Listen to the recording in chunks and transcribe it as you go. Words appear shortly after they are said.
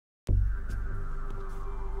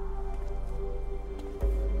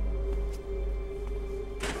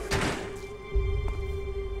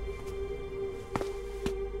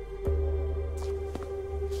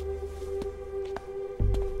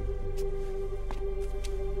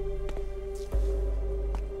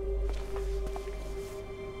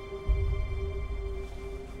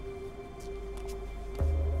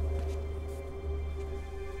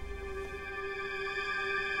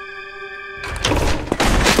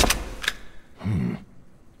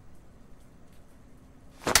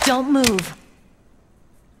Don't move.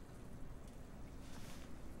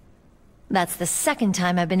 That's the second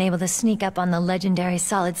time I've been able to sneak up on the legendary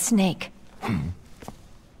Solid Snake.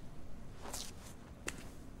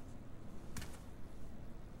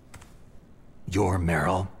 You're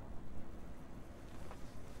Meryl?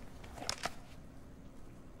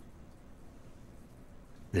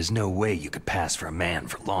 There's no way you could pass for a man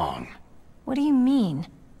for long. What do you mean?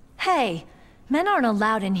 Hey, men aren't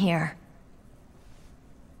allowed in here.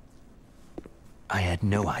 I had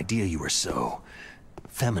no idea you were so...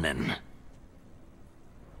 feminine.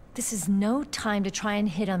 This is no time to try and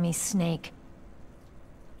hit on me, Snake.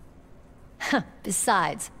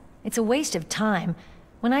 Besides, it's a waste of time.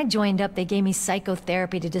 When I joined up, they gave me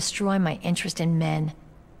psychotherapy to destroy my interest in men.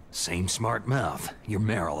 Same smart mouth. You're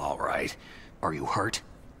Meryl, all right. Are you hurt?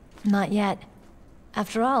 Not yet.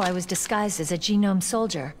 After all, I was disguised as a Genome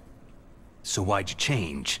Soldier. So why'd you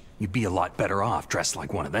change? You'd be a lot better off dressed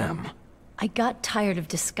like one of them. I got tired of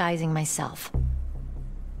disguising myself.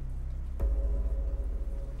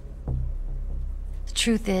 The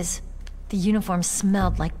truth is, the uniform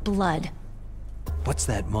smelled like blood. What's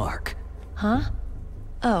that mark? Huh?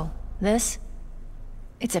 Oh, this?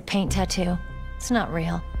 It's a paint tattoo. It's not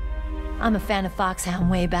real. I'm a fan of Foxhound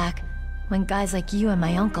way back, when guys like you and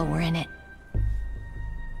my uncle were in it.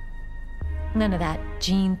 None of that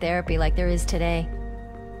gene therapy like there is today.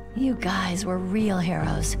 You guys were real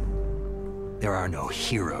heroes. There are no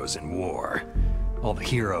heroes in war. All the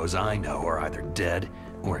heroes I know are either dead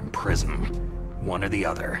or in prison. One or the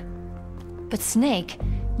other. But Snake,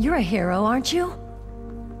 you're a hero, aren't you?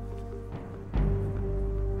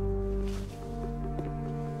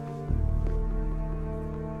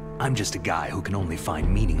 I'm just a guy who can only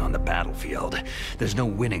find meaning on the battlefield. There's no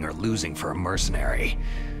winning or losing for a mercenary.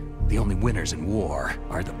 The only winners in war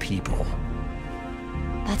are the people.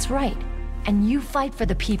 That's right. And you fight for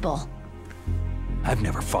the people. I've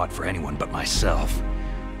never fought for anyone but myself.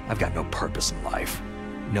 I've got no purpose in life.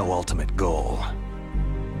 No ultimate goal.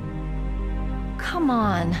 Come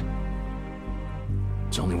on.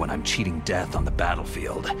 It's only when I'm cheating death on the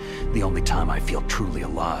battlefield, the only time I feel truly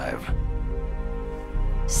alive.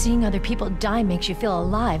 Seeing other people die makes you feel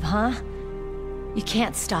alive, huh? You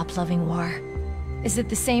can't stop loving war. Is it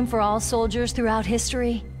the same for all soldiers throughout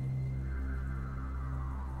history?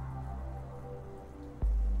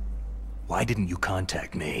 Why didn't you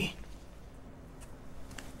contact me?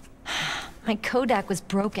 My Kodak was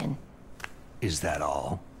broken. Is that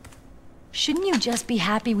all? Shouldn't you just be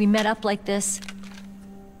happy we met up like this?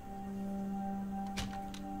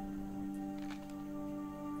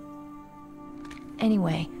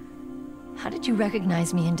 Anyway, how did you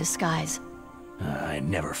recognize me in disguise? I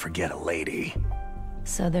never forget a lady.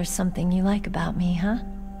 So there's something you like about me, huh?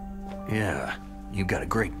 Yeah, you got a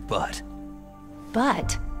great butt.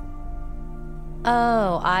 Butt?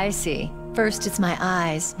 Oh, I see. First it's my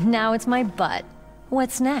eyes, now it's my butt.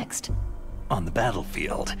 What's next? On the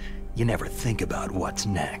battlefield, you never think about what's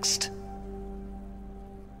next.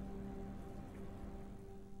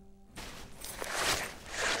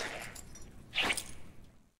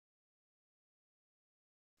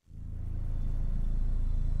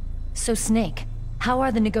 So Snake, how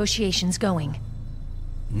are the negotiations going?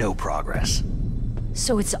 No progress.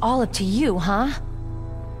 So it's all up to you, huh?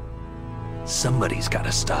 Somebody's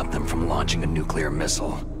gotta stop them from launching a nuclear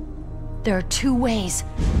missile. There are two ways.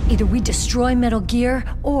 Either we destroy Metal Gear,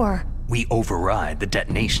 or... We override the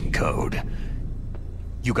detonation code.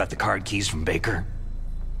 You got the card keys from Baker?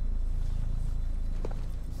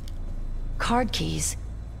 Card keys?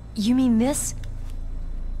 You mean this?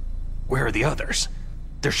 Where are the others?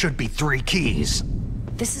 There should be 3 keys.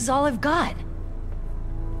 This is all I've got.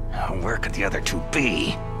 Where could the other 2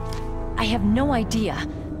 be? I have no idea,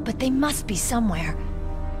 but they must be somewhere.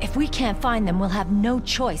 If we can't find them, we'll have no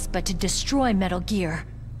choice but to destroy Metal Gear.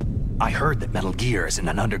 I heard that Metal Gear is in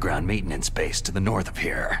an underground maintenance base to the north of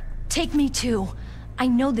here. Take me too. I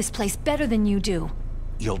know this place better than you do.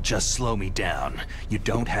 You'll just slow me down. You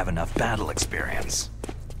don't have enough battle experience.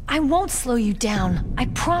 I won't slow you down, I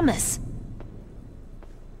promise.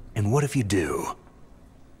 And what if you do?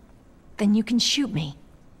 Then you can shoot me.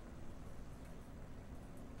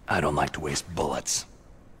 I don't like to waste bullets.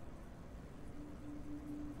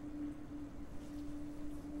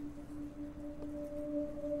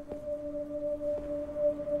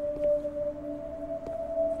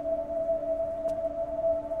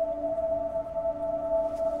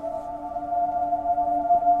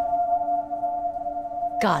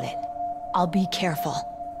 Got it. I'll be careful.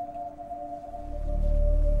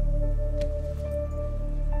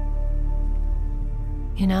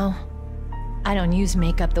 You know, I don't use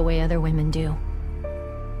makeup the way other women do.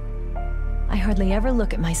 I hardly ever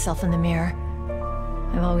look at myself in the mirror.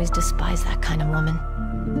 I've always despised that kind of woman.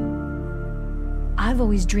 I've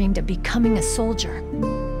always dreamed of becoming a soldier.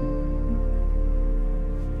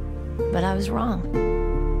 But I was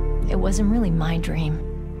wrong. It wasn't really my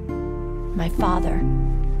dream. My father,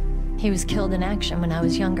 he was killed in action when I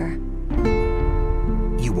was younger.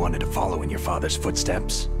 You wanted to follow in your father's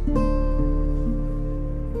footsteps?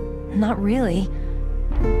 Not really.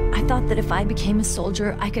 I thought that if I became a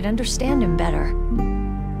soldier, I could understand him better.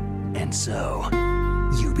 And so,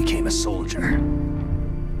 you became a soldier.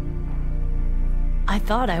 I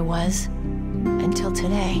thought I was, until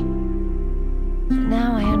today. But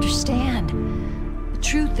now I understand. The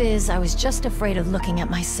truth is, I was just afraid of looking at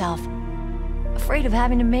myself. Afraid of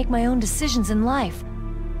having to make my own decisions in life.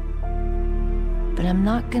 But I'm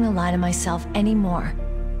not gonna lie to myself anymore.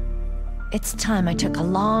 It's time I took a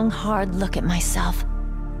long, hard look at myself.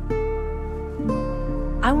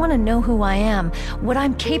 I want to know who I am, what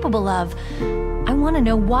I'm capable of. I want to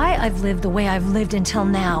know why I've lived the way I've lived until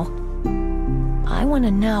now. I want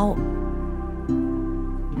to know...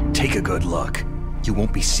 Take a good look. You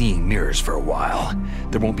won't be seeing mirrors for a while.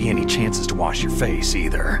 There won't be any chances to wash your face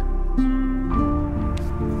either.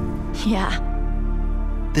 Yeah.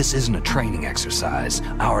 This isn't a training exercise.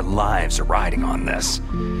 Our lives are riding on this.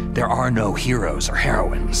 There are no heroes or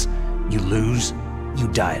heroines. You lose, you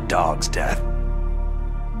die a dog's death.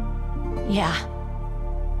 Yeah.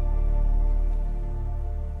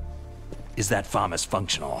 Is that FAMAS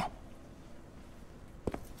functional?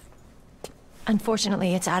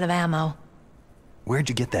 Unfortunately, it's out of ammo. Where'd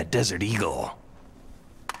you get that Desert Eagle?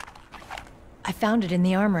 I found it in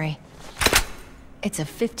the armory. It's a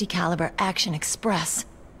 .50 caliber Action Express.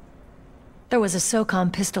 There was a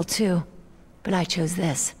SOCOM pistol too, but I chose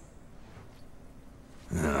this.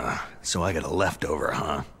 So I got a leftover,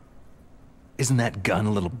 huh? Isn't that gun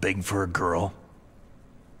a little big for a girl?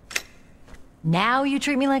 Now you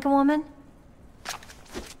treat me like a woman?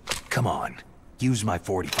 Come on, use my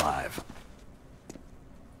 .45.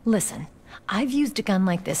 Listen, I've used a gun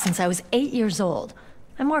like this since I was 8 years old.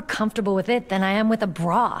 I'm more comfortable with it than I am with a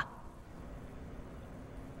bra.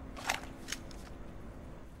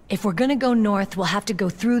 If we're gonna go north, we'll have to go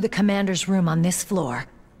through the commander's room on this floor.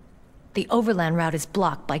 The overland route is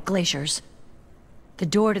blocked by glaciers. The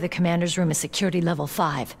door to the commander's room is security level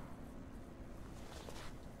 5.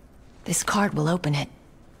 This card will open it.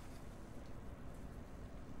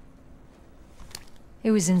 It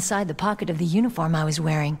was inside the pocket of the uniform I was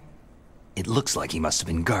wearing. It looks like he must have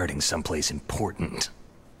been guarding someplace important.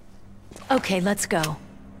 Okay, let's go.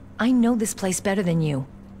 I know this place better than you.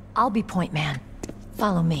 I'll be point man.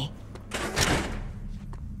 Follow me.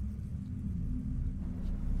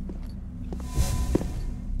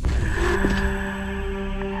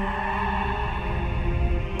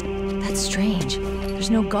 That's strange. There's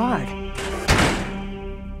no guard.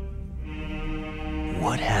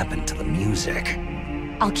 What happened to the music?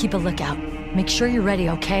 I'll keep a lookout. Make sure you're ready,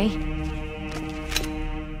 okay?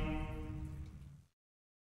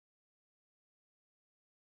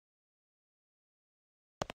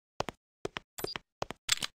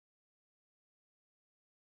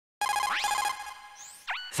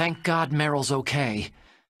 Thank God Meryl's okay.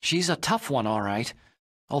 She's a tough one, all right.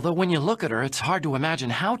 Although when you look at her, it's hard to imagine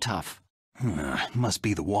how tough. Must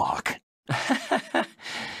be the walk.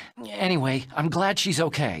 Anyway, I'm glad she's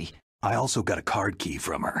okay. I also got a card key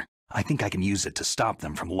from her. I think I can use it to stop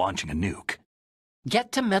them from launching a nuke.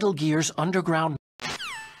 Get to Metal Gear's underground...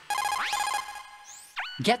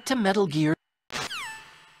 Get to Metal Gear...